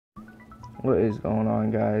What is going on,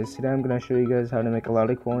 guys? Today I'm going to show you guys how to make a lot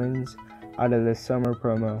of coins out of this summer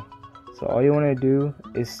promo. So all you want to do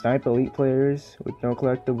is snipe elite players with no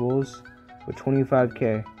collectibles with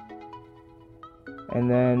 25k, and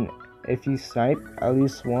then if you snipe at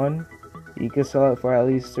least one, you can sell it for at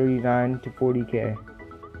least 39 to 40k.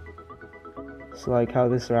 So like how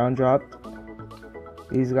this round dropped,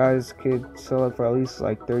 these guys could sell it for at least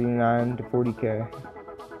like 39 to 40k.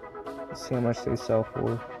 Let's see how much they sell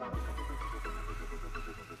for.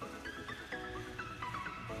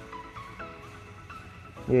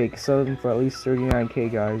 Yeah, you can sell them for at least 39k,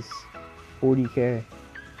 guys. 40k.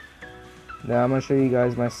 Now I'm gonna show you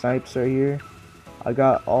guys my snipes right here. I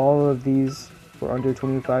got all of these for under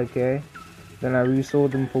 25k. Then I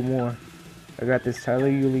resold them for more. I got this Tyler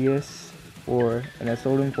Julius and I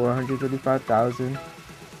sold him for 135,000.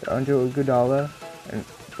 Under Iguodala and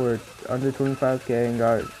for under 25k, and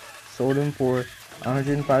sold him for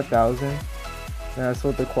 105,000. Then I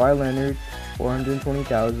sold the Kawhi Leonard for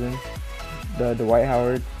 120,000. The Dwight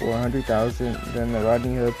Howard for 100,000, then the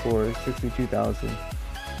Rodney Hood for 62,000.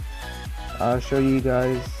 I'll show you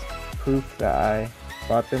guys proof that I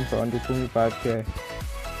bought them for under 25k.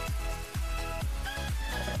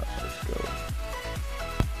 Let's go.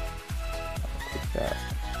 Click that.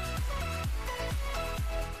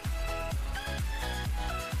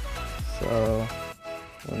 So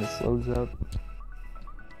when this loads up,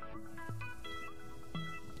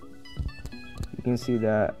 you can see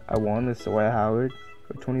that I won this Dwight Howard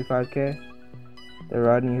for 25k, the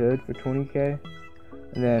Rodney Hood for 20k,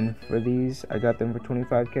 and then for these I got them for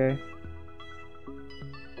 25k.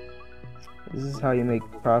 This is how you make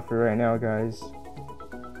profit right now, guys.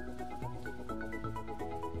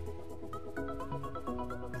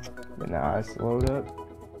 But now it's load up.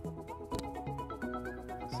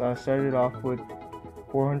 So I started off with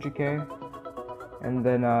 400k, and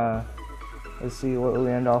then let's see what we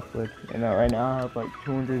end off with. And right now I have like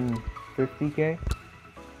 250k.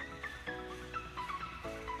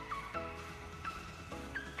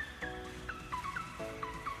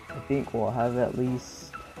 I think we'll have at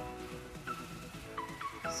least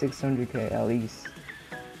 600k at least.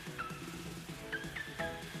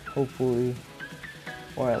 Hopefully,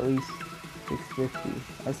 or at least 650.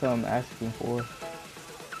 That's what I'm asking for.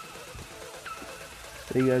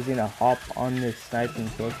 So you guys need to hop on this sniping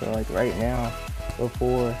filter like right now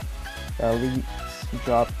before the elites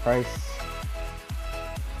drop price.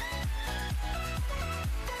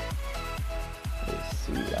 Let's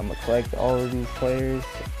see, I'm gonna collect all of these players.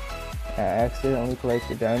 I accidentally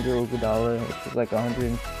collected the under Iguodala, which was like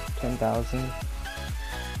 110,000.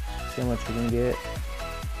 See how much we can get.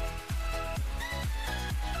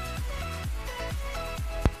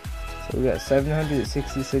 So we got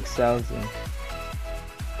 766,000.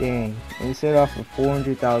 Dang, and we started off with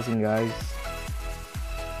 400,000, guys.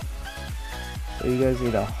 So you guys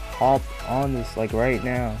need to hop on this like right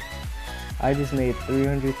now. I just made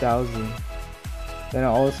 300,000. Then I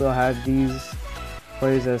also have these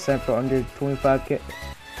players that are sent for under 25k.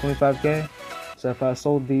 So if I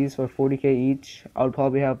sold these for 40k each, I would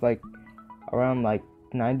probably have like around like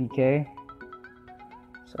 90k.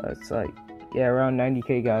 So it's like, yeah, around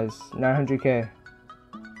 90k, guys. 900k.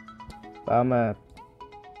 But I'm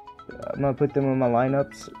gonna put them in my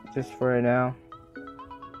lineups just for right now.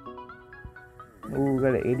 Ooh, we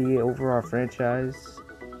got an 88 overall franchise,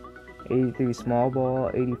 83 small ball,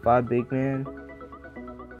 85 big man.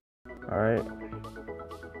 Alright.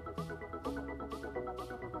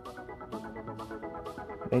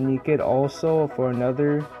 And you could also, for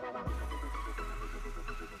another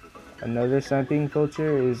sniping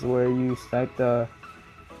filter, is where you snipe the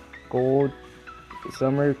gold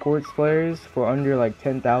summer courts players for under like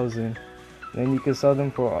 10,000. Then you can sell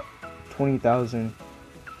them for 20,000.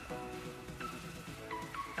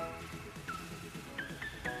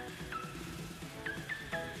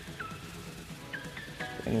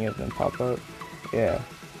 Any of them pop up? Yeah.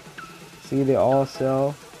 See, they all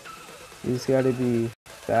sell. You just gotta be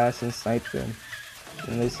fast and snipe them.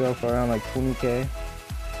 And they sell for around like 20k.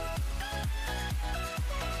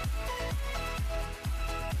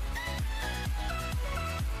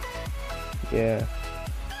 Yeah,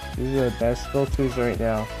 these are the best filters right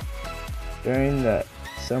now during the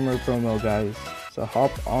summer promo, guys. So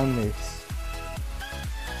hop on this.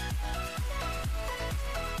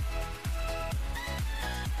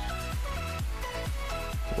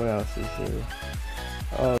 What else is there?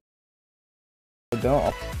 Oh,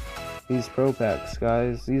 don't. These pro packs,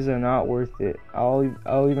 guys. These are not worth it. I'll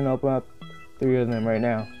even open up 3 of them right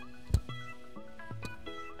now.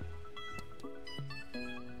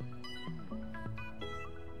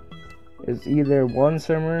 is either one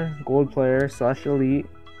summer gold player / elite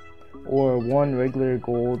or one regular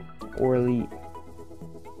gold or elite.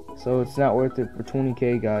 So it's not worth it for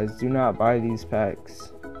 20k, guys. Do not buy these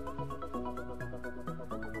packs.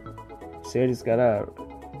 See, I just got a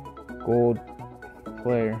gold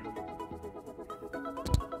player.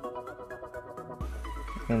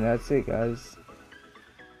 And that's it, guys.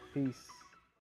 Peace.